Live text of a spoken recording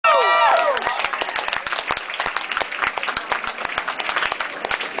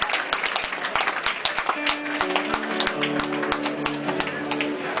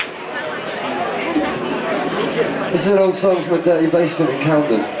This is an old song from a dirty basement in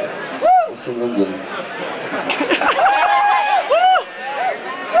Camden. It's in London.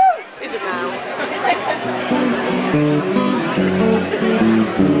 Is it now?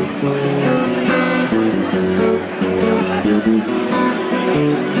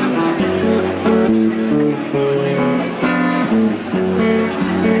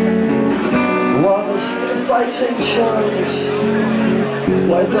 While there's still fights in church,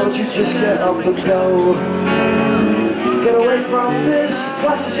 why don't you just get up and go? Get away from this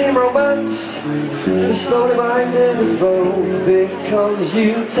plasticine romance. The story behind it is both. Because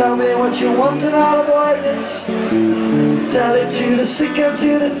you tell me what you want and I'll avoid it. Tell it to the sick and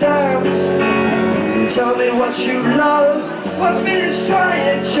to the damned. Tell me what you love. Watch me destroy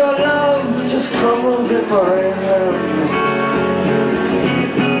it. Your love just crumbles in my hands.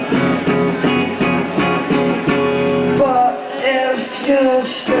 But if you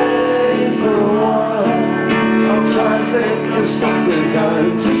stay for a while, I'm trying to think of something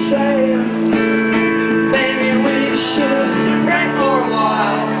kind to say. Maybe we should pray for a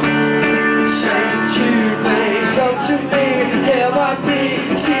while. Saint Jude may come to me, hear my plea,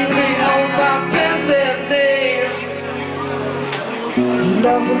 see me on my bended knee.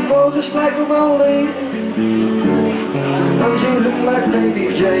 Nothing for just like Grimaldi, and you look like baby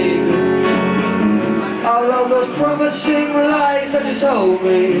Jane. I love those promising lies that you told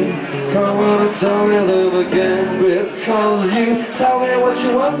me. Come on and tell me them again. Because you tell me what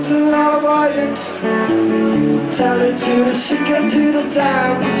you want and I'll avoid it. Tell it to the sick and to the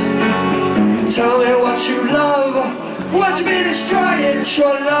damned. Tell me what you love. Watch me destroy it.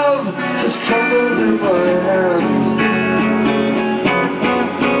 Your love just crumbles in my hands.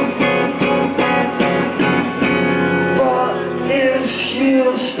 But if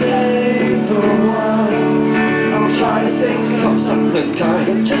you stay for a while, try to think of something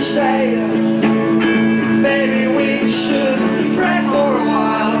kind to say. Maybe we should pray for a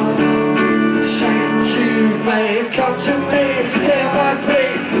while. Saint Jude may come to me, hear my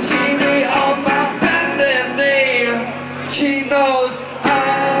plea, see me on my bended knee. She knows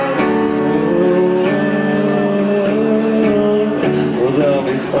well, they'll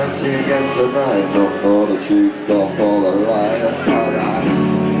be fighting again tonight, not for the truth or for the right.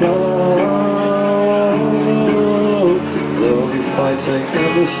 Fighting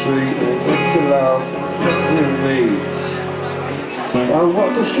in the street, it's to last, it's not to meet. I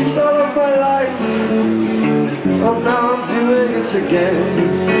walked the streets all of my life, and now I'm doing it again.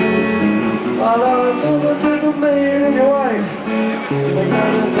 I love someone to the maid and your wife, and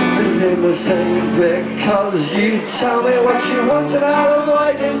none of them is in the same. Because you tell me what you want and I'll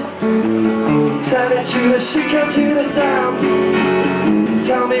avoid it. Tell it to the sick and to the damned.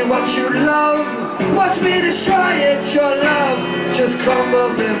 Tell me what you love. Watch me destroy it. Your love just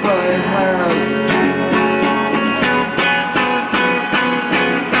crumbles in my hands.